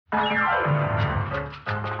Hi,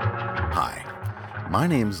 my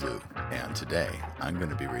name's Lou, and today I'm going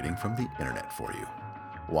to be reading from the internet for you.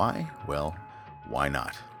 Why? Well, why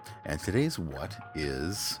not? And today's what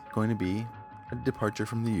is going to be a departure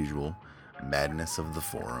from the usual madness of the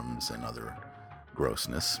forums and other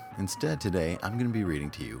grossness. Instead, today I'm going to be reading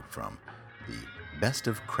to you from the best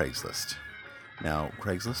of Craigslist. Now,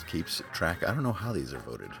 Craigslist keeps track, I don't know how these are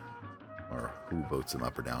voted or who votes them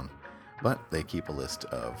up or down, but they keep a list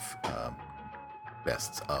of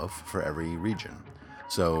bests of for every region.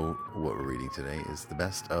 So what we're reading today is the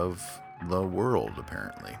best of the world,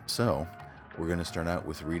 apparently. So we're going to start out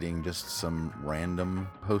with reading just some random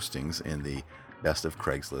postings in the best of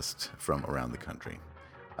Craigslist from around the country.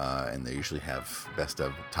 And they usually have best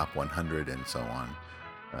of top 100 and so on.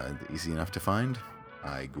 Easy enough to find.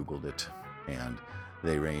 I Googled it, and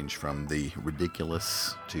they range from the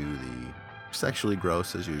ridiculous to the sexually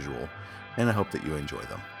gross as usual, and I hope that you enjoy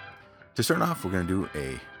them. To start off, we're going to do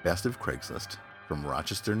a best of Craigslist from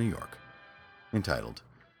Rochester, New York, entitled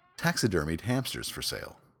Taxidermied Hamsters for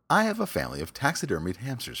Sale. I have a family of taxidermied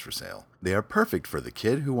hamsters for sale. They are perfect for the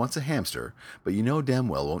kid who wants a hamster, but you know damn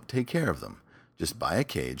well won't take care of them. Just buy a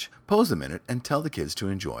cage, pose them in it, and tell the kids to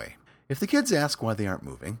enjoy. If the kids ask why they aren't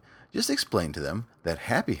moving, just explain to them that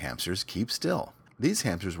happy hamsters keep still. These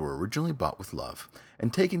hamsters were originally bought with love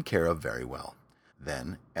and taken care of very well.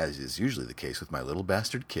 Then, as is usually the case with my little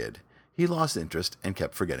bastard kid, he lost interest and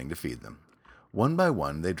kept forgetting to feed them. One by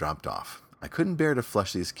one, they dropped off. I couldn't bear to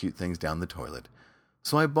flush these cute things down the toilet,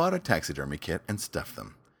 so I bought a taxidermy kit and stuffed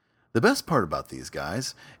them. The best part about these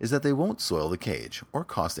guys is that they won't soil the cage or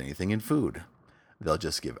cost anything in food. They'll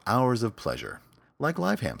just give hours of pleasure, like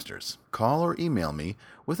live hamsters. Call or email me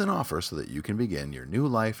with an offer so that you can begin your new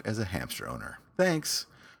life as a hamster owner. Thanks,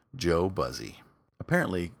 Joe Buzzy.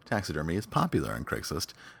 Apparently, taxidermy is popular on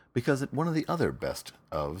Craigslist because one of the other best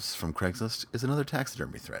ofs from Craigslist is another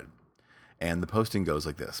taxidermy thread. And the posting goes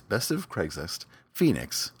like this. Best of Craigslist,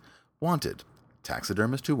 Phoenix, wanted,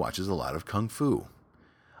 taxidermist who watches a lot of kung fu.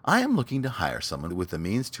 I am looking to hire someone with the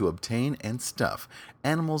means to obtain and stuff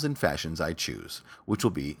animals in fashions I choose, which will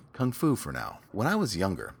be kung fu for now. When I was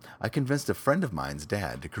younger, I convinced a friend of mine's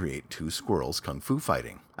dad to create 2 squirrels kung fu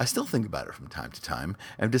fighting. I still think about it from time to time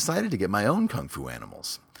and have decided to get my own kung fu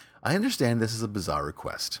animals. I understand this is a bizarre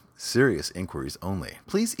request. Serious inquiries only.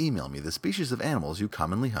 Please email me the species of animals you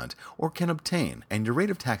commonly hunt or can obtain and your rate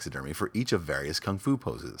of taxidermy for each of various kung fu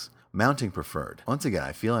poses. Mounting preferred. Once again,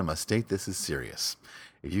 I feel I must state this is serious.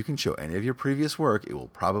 If you can show any of your previous work, it will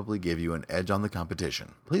probably give you an edge on the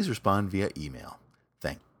competition. Please respond via email.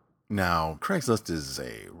 Thanks. Now, Craigslist is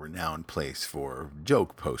a renowned place for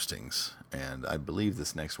joke postings, and I believe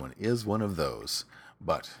this next one is one of those,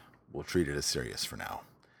 but we'll treat it as serious for now.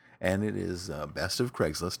 And it is Best of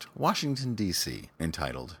Craigslist, Washington, D.C.,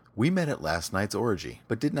 entitled, We Met at Last Night's Orgy,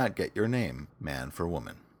 but Did Not Get Your Name, Man for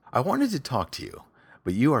Woman. I wanted to talk to you,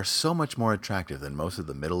 but you are so much more attractive than most of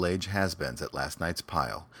the middle-aged has-beens at last night's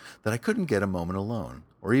pile that I couldn't get a moment alone,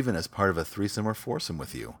 or even as part of a threesome or foursome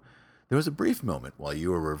with you. There was a brief moment while you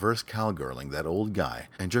were reverse cowgirling that old guy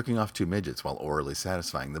and jerking off 2 midgets while orally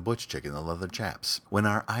satisfying the butch chick in the leather chaps, when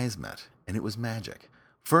our eyes met, and it was magic.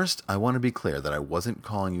 First, I want to be clear that I wasn't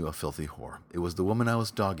calling you a filthy whore. It was the woman I was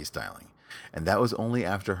doggy-styling, and that was only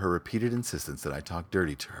after her repeated insistence that I talked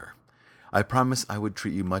dirty to her. I promise I would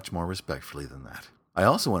treat you much more respectfully than that. I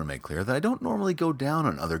also want to make clear that I don't normally go down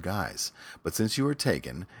on other guys, but since you were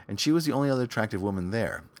taken, and she was the only other attractive woman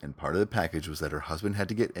there, and part of the package was that her husband had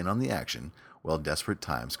to get in on the action, well, desperate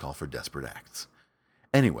times call for desperate acts.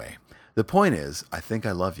 Anyway, the point is, I think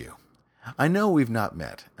I love you. I know we've not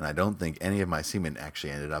met, and I don't think any of my semen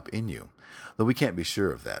actually ended up in you, though we can't be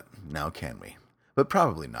sure of that, now can we? But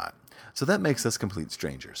probably not, so that makes us complete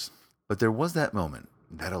strangers. But there was that moment,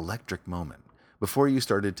 that electric moment, before you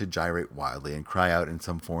started to gyrate wildly and cry out in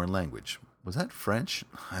some foreign language. Was that French?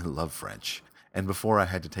 I love French. And before I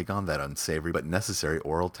had to take on that unsavory but necessary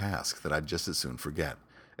oral task that I'd just as soon forget,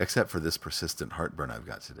 except for this persistent heartburn I've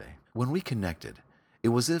got today. When we connected, it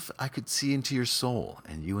was as if I could see into your soul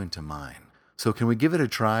and you into mine. So can we give it a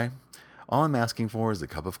try? All I'm asking for is a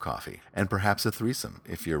cup of coffee, and perhaps a threesome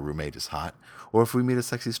if your roommate is hot, or if we meet a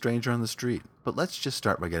sexy stranger on the street. But let's just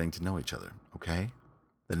start by getting to know each other, okay?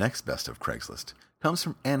 The next best of Craigslist comes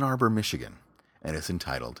from Ann Arbor, Michigan, and it's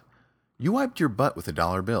entitled, You Wiped Your Butt with a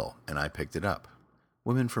Dollar Bill, and I Picked It Up.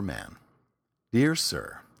 Women for Man. Dear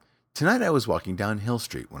Sir, tonight I was walking down Hill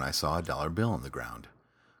Street when I saw a dollar bill on the ground,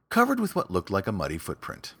 covered with what looked like a muddy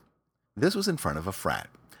footprint. This was in front of a frat.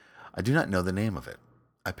 I do not know the name of it.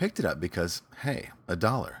 I picked it up because, hey,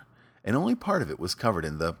 $1, and only part of it was covered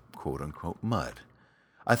in the quote-unquote mud.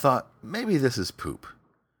 I thought, maybe this is poop.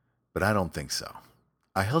 But I don't think so.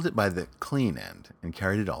 I held it by the clean end and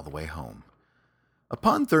carried it all the way home.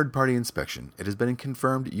 Upon third-party inspection, it has been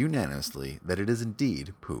confirmed unanimously that it is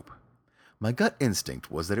indeed poop. My gut instinct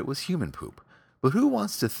was that it was human poop, but who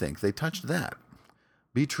wants to think they touched that?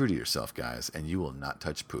 Be true to yourself, guys, and you will not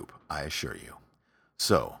touch poop, I assure you.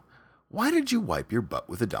 So, why did you wipe your butt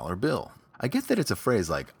with a dollar bill? I get that it's a phrase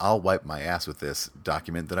like, I'll wipe my ass with this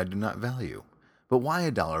document that I do not value. But why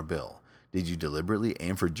a dollar bill? Did you deliberately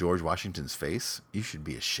aim for George Washington's face? You should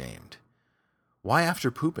be ashamed. Why after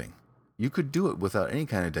pooping? You could do it without any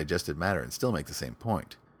kind of digested matter and still make the same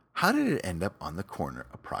point. How did it end up on the corner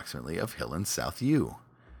approximately of Hill and South U?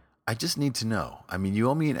 I just need to know. I mean, you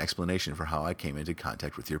owe me an explanation for how I came into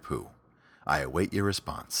contact with your poo. I await your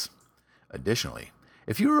response. Additionally,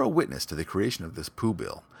 if you are a witness to the creation of this poo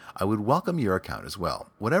bill, I would welcome your account as well.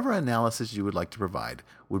 Whatever analysis you would like to provide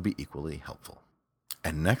would be equally helpful.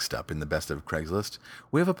 And next up in the best of Craigslist,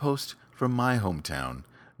 we have a post from my hometown,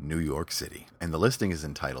 New York City. And the listing is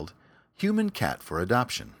entitled, Human Cat for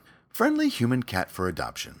Adoption. Friendly human cat for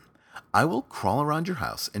adoption. I will crawl around your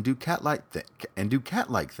house and do cat-like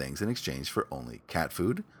things in exchange for only cat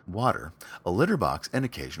food, water, a litter box, and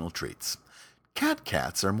occasional treats.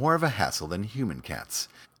 Cats are more of a hassle than human cats.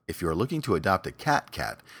 If you are looking to adopt a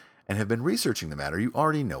cat and have been researching the matter, you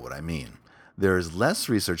already know what I mean. There is less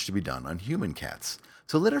research to be done on human cats,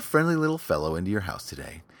 so let a friendly little fellow into your house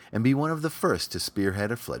today and be one of the first to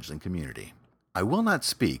spearhead a fledgling community. I will not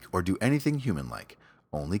speak or do anything human-like,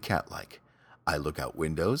 only cat-like. I look out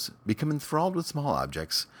windows, become enthralled with small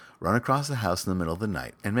objects, run across the house in the middle of the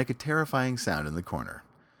night, and make a terrifying sound in the corner.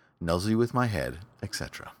 Nuzzle you with my head,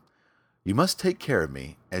 etc. You must take care of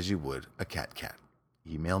me as you would a cat.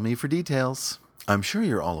 Email me for details. I'm sure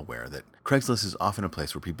you're all aware that Craigslist is often a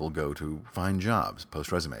place where people go to find jobs,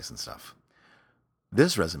 post resumes and stuff.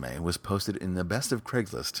 This resume was posted in the best of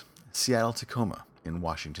Craigslist, Seattle, Tacoma, in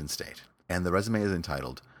Washington State. And the resume is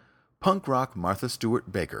entitled, Punk Rock Martha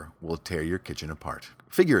Stewart Baker Will Tear Your Kitchen Apart.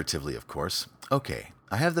 Figuratively, of course. Okay,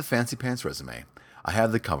 I have the fancy pants resume. I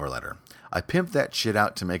have the cover letter. I pimped that shit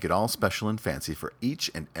out to make it all special and fancy for each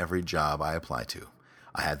and every job I apply to.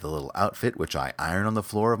 I had the little outfit which I iron on the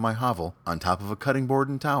floor of my hovel on top of a cutting board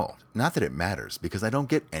and towel. Not that it matters, because I don't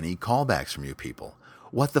get any callbacks from you people.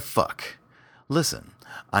 What the fuck? Listen,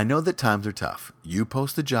 I know that times are tough. You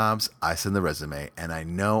post the jobs, I send the resume, and I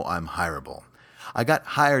know I'm hireable. I got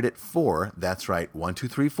hired at 4, that's right, 1, 2,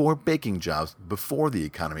 3, 4 baking jobs before the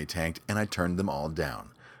economy tanked, and I turned them all down.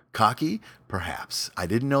 Cocky? Perhaps. I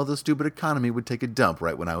didn't know the stupid economy would take a dump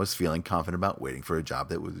right when I was feeling confident about waiting for a job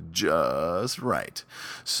that was just right.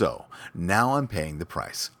 So, now I'm paying the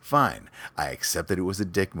price. Fine. I accept that it was a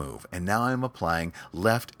dick move, and now I'm applying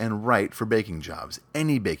left and right for baking jobs.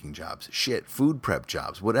 Any baking jobs. Shit, food prep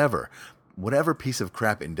jobs, whatever. Whatever piece of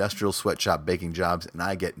crap industrial sweatshop baking jobs, and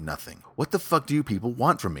I get nothing. What the fuck do you people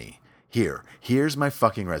want from me? Here's my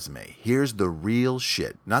fucking resume. Here's the real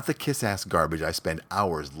shit, not the kiss-ass garbage I spend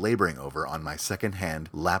hours laboring over on my second-hand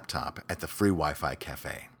laptop at the free Wi-Fi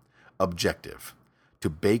cafe. Objective: to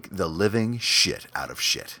bake the living shit out of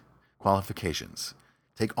shit. Qualifications: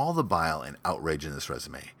 take all the bile and outrage in this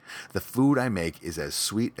resume. The food I make is as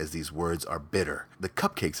sweet as these words are bitter. The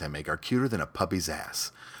cupcakes I make are cuter than a puppy's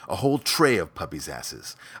ass. A whole tray of puppies'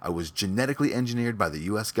 asses. I was genetically engineered by the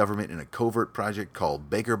U.S. government in a covert project called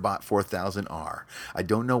BakerBot 4000R. I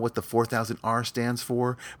don't know what the 4000R stands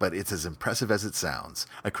for, but it's as impressive as it sounds.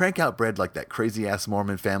 I crank out bread like that crazy-ass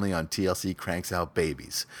Mormon family on TLC cranks out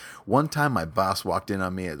babies. One time my boss walked in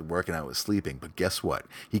on me at work and I was sleeping, but guess what?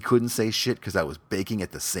 He couldn't say shit because I was baking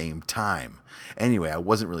at the same time. Anyway, I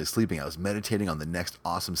wasn't really sleeping. I was meditating on the next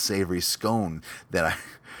awesome savory scone that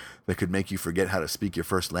could make you forget how to speak your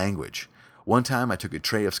first language. One time I took a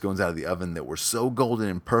tray of scones out of the oven that were so golden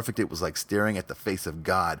and perfect it was like staring at the face of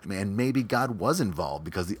God. Man, maybe God was involved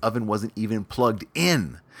because the oven wasn't even plugged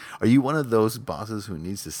in. Are you one of those bosses who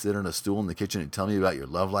needs to sit on a stool in the kitchen and tell me about your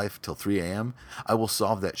love life till 3 a.m.? I will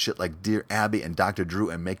solve that shit like Dear Abby and Dr. Drew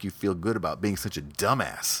and make you feel good about being such a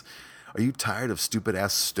dumbass. Are you tired of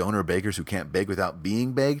stupid-ass stoner bakers who can't bake without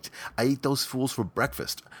being baked? I eat those fools for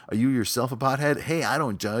breakfast. Are you yourself a pothead? Hey, I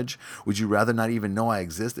don't judge. Would you rather not even know I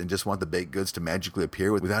exist and just want the baked goods to magically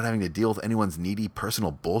appear without having to deal with anyone's needy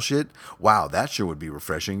personal bullshit? Wow, that sure would be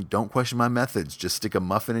refreshing. Don't question my methods. Just stick a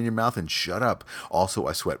muffin in your mouth and shut up. Also,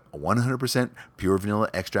 I sweat 100% pure vanilla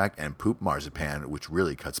extract and poop marzipan, which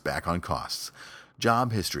really cuts back on costs.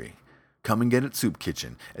 Job history. Come and get it, Soup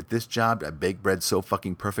Kitchen. At this job, I bake bread so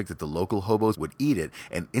fucking perfect that the local hobos would eat it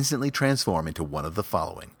and instantly transform into one of the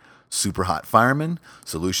following: super hot firemen,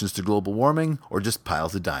 solutions to global warming, or just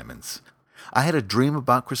piles of diamonds. I had a dream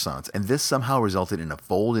about croissants, and this somehow resulted in a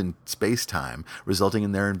fold in space-time, resulting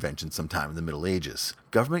in their invention sometime in the Middle Ages.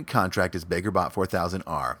 Government contract is BakerBot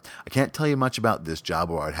 4000R. I can't tell you much about this job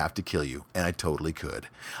or I'd have to kill you, and I totally could.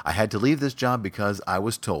 I had to leave this job because I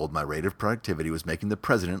was told my rate of productivity was making the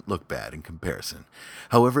president look bad in comparison.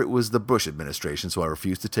 However, it was the Bush administration, so I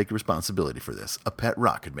refused to take responsibility for this. A pet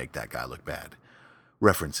rock could make that guy look bad.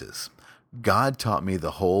 References. God taught me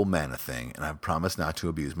the whole manna thing, and I've promised not to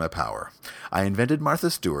abuse my power. I invented Martha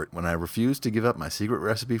Stewart when I refused to give up my secret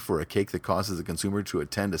recipe for a cake that causes the consumer to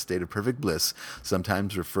attend a state of perfect bliss,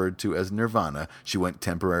 sometimes referred to as nirvana. She went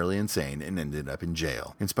temporarily insane and ended up in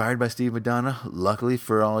jail. Inspired by Steve Madonna, luckily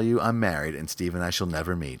for all you, I'm married, and Steve and I shall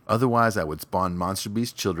never meet. Otherwise, I would spawn monster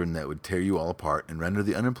beast children that would tear you all apart and render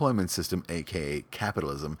the unemployment system, aka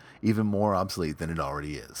capitalism, even more obsolete than it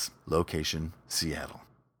already is. Location, Seattle.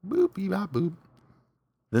 Boop, bop, boop.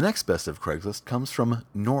 The next best of Craigslist comes from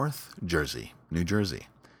North Jersey, New Jersey,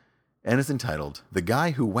 and is entitled, The Guy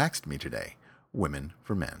Who Waxed Me Today, Women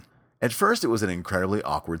for Men. At first, it was an incredibly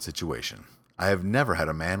awkward situation. I have never had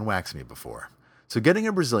a man wax me before, so getting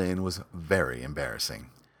a Brazilian was very embarrassing.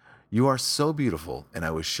 You are so beautiful, and I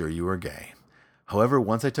was sure you were gay. However,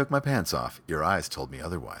 once I took my pants off, your eyes told me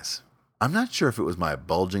otherwise. I'm not sure if it was my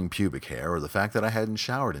bulging pubic hair or the fact that I hadn't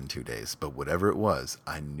showered in 2 days, but whatever it was,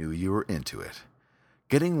 I knew you were into it.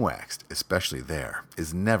 Getting waxed, especially there,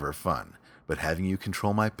 is never fun, but having you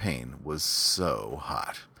control my pain was so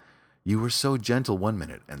hot. You were so gentle one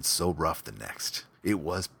minute and so rough the next. It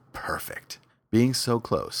was perfect. Being so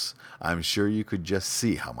close, I'm sure you could just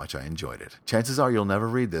see how much I enjoyed it. Chances are you'll never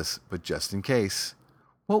read this, but just in case,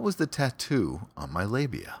 what was the tattoo on my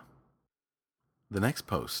labia? The next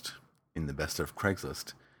post in the best of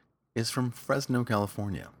Craigslist is from Fresno,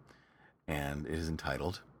 California, and it is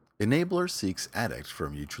entitled, Enabler Seeks Addict for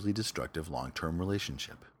a Mutually Destructive Long-Term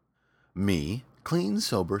Relationship. Me, clean,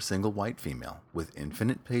 sober, single white female with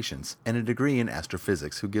infinite patience and a degree in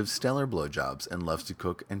astrophysics who gives stellar blowjobs and loves to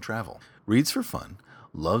cook and travel, reads for fun,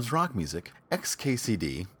 loves rock music,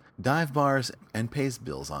 ex-KCD, dive bars, and pays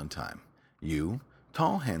bills on time. You,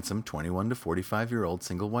 tall, handsome, 21 to 45-year-old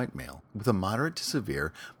single white male with a moderate to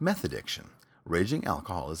severe meth addiction, raging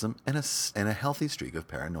alcoholism, and a healthy streak of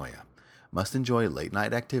paranoia. Must enjoy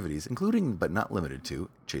late-night activities, including but not limited to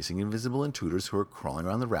chasing invisible intruders who are crawling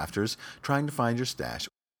around the rafters, trying to find your stash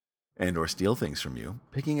and or steal things from you,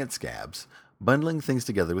 picking at scabs, bundling things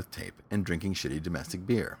together with tape, and drinking shitty domestic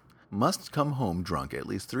beer. Must come home drunk at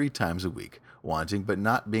least 3 times a week, wanting but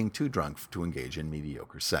not being too drunk to engage in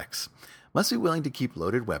mediocre sex. Must be willing to keep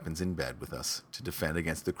loaded weapons in bed with us to defend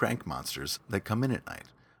against the crank monsters that come in at night.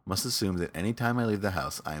 Must assume that any time I leave the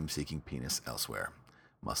house, I am seeking penis elsewhere.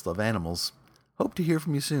 Must love animals. Hope to hear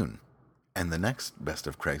from you soon. And the next best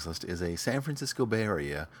of Craigslist is a San Francisco Bay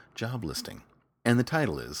Area job listing. And the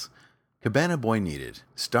title is, Cabana Boy Needed.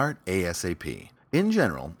 Start ASAP. In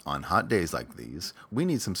general, on hot days like these, we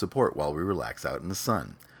need some support while we relax out in the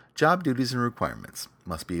sun. Job duties and requirements.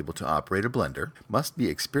 Must be able to operate a blender. Must be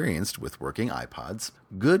experienced with working iPods.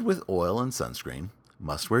 Good with oil and sunscreen.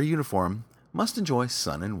 Must wear uniform. Must enjoy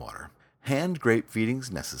sun and water. Hand grape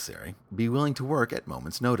feedings necessary. Be willing to work at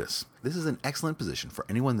moment's notice. This is an excellent position for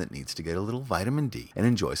anyone that needs to get a little vitamin D and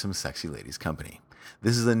enjoy some sexy ladies' company.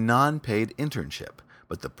 This is a non-paid internship,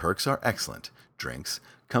 but the perks are excellent. Drinks,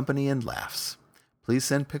 company, and laughs. Please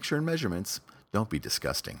send picture and measurements. Don't be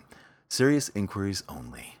disgusting. Serious inquiries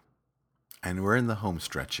only. And we're in the home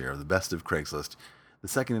stretch here of the best of Craigslist. The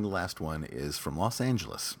second and last one is from Los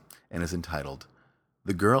Angeles and is entitled,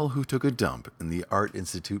 The Girl Who Took a Dump in the Art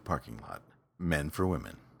Institute Parking Lot. Men for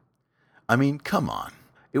Women. I mean, come on.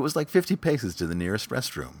 It was like 50 paces to the nearest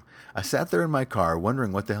restroom. I sat there in my car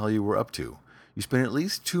wondering what the hell you were up to. You spent at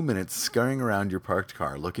least 2 minutes scurrying around your parked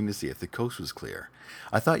car looking to see if the coast was clear.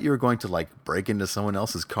 I thought you were going to, break into someone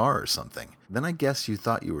else's car or something. Then I guess you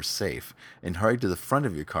thought you were safe and hurried to the front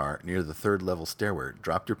of your car near the 3rd level stairway,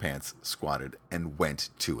 dropped your pants, squatted, and went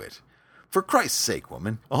to it. For Christ's sake,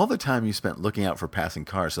 woman, all the time you spent looking out for passing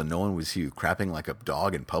cars so no one would see you crapping like a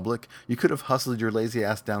dog in public, you could have hustled your lazy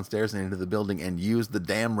ass downstairs and into the building and used the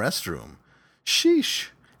damn restroom. Sheesh.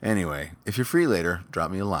 Anyway, if you're free later,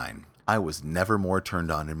 drop me a line. I was never more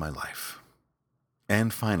turned on in my life.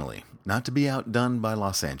 And finally, not to be outdone by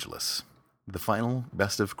Los Angeles, the final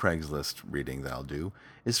best of Craigslist reading that I'll do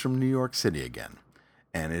is from New York City again,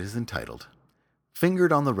 and it is entitled,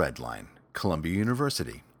 Fingered on the Red Line, Columbia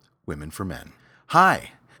University, Women for Men.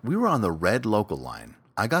 Hi, we were on the red local line.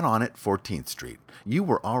 I got on at 14th Street. You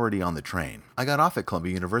were already on the train. I got off at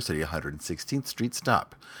Columbia University 116th Street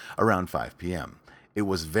stop around 5 p.m. It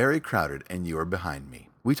was very crowded and you were behind me.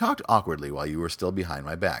 We talked awkwardly while you were still behind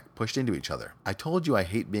my back, pushed into each other. I told you I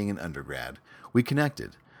hate being an undergrad. We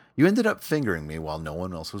connected. You ended up fingering me while no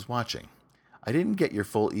one else was watching. I didn't get your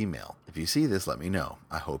full email. If you see this, let me know.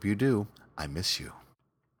 I hope you do. I miss you.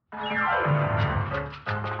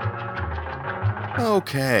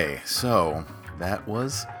 Okay, so that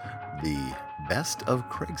was the best of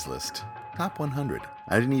Craigslist top 100.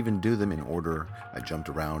 I didn't even do them in order. I jumped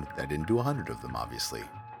around. I didn't do 100 of them, obviously.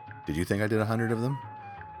 Did you think I did 100 of them?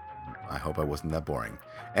 I hope I wasn't that boring.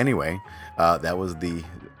 Anyway, that was the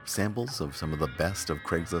samples of some of the best of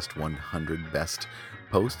Craigslist 100 best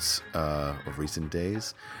posts of recent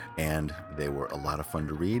days, and they were a lot of fun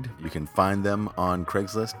to read. You can find them on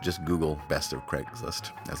Craigslist. Just Google Best of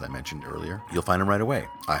Craigslist, as I mentioned earlier. You'll find them right away.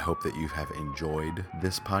 I hope that you have enjoyed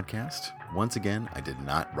this podcast. Once again, I did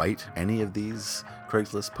not write any of these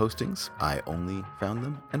Craigslist postings. I only found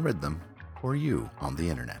them and read them for you on the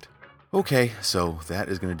internet. Okay, so that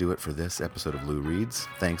is going to do it for this episode of Lou Reads.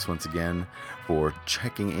 Thanks once again for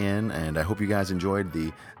checking in, and I hope you guys enjoyed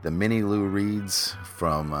the mini Lou Reads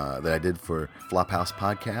from that I did for Flophouse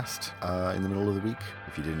Podcast in the middle of the week.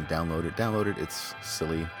 If you didn't download it. It's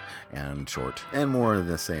silly and short, and more in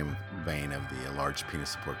the same vein of the large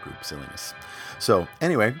penis support group silliness. So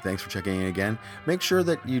anyway, thanks for checking in again. Make sure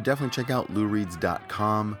that you definitely check out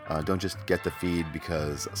loureads.com. Don't just get the feed,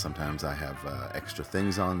 because sometimes I have extra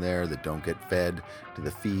things on there that don't get fed to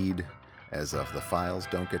the feed, as the files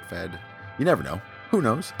don't get fed. You never know. Who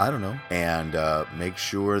knows? I don't know. And make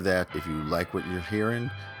sure that if you like what you're hearing,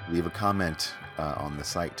 leave a comment on the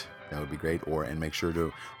site. That would be great. And make sure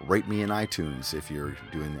to rate me in iTunes if you're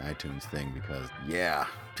doing the iTunes thing, because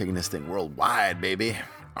taking this thing worldwide, baby.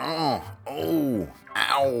 Ow. All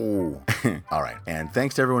right. And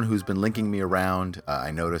thanks to everyone who's been linking me around.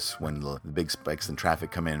 I notice when the big spikes in traffic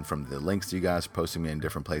come in from the links you guys are posting me in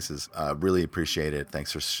different places. Really appreciate it.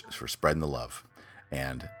 Thanks for spreading the love.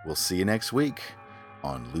 And we'll see you next week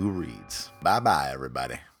on Lou Reads. Bye-bye,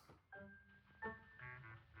 everybody.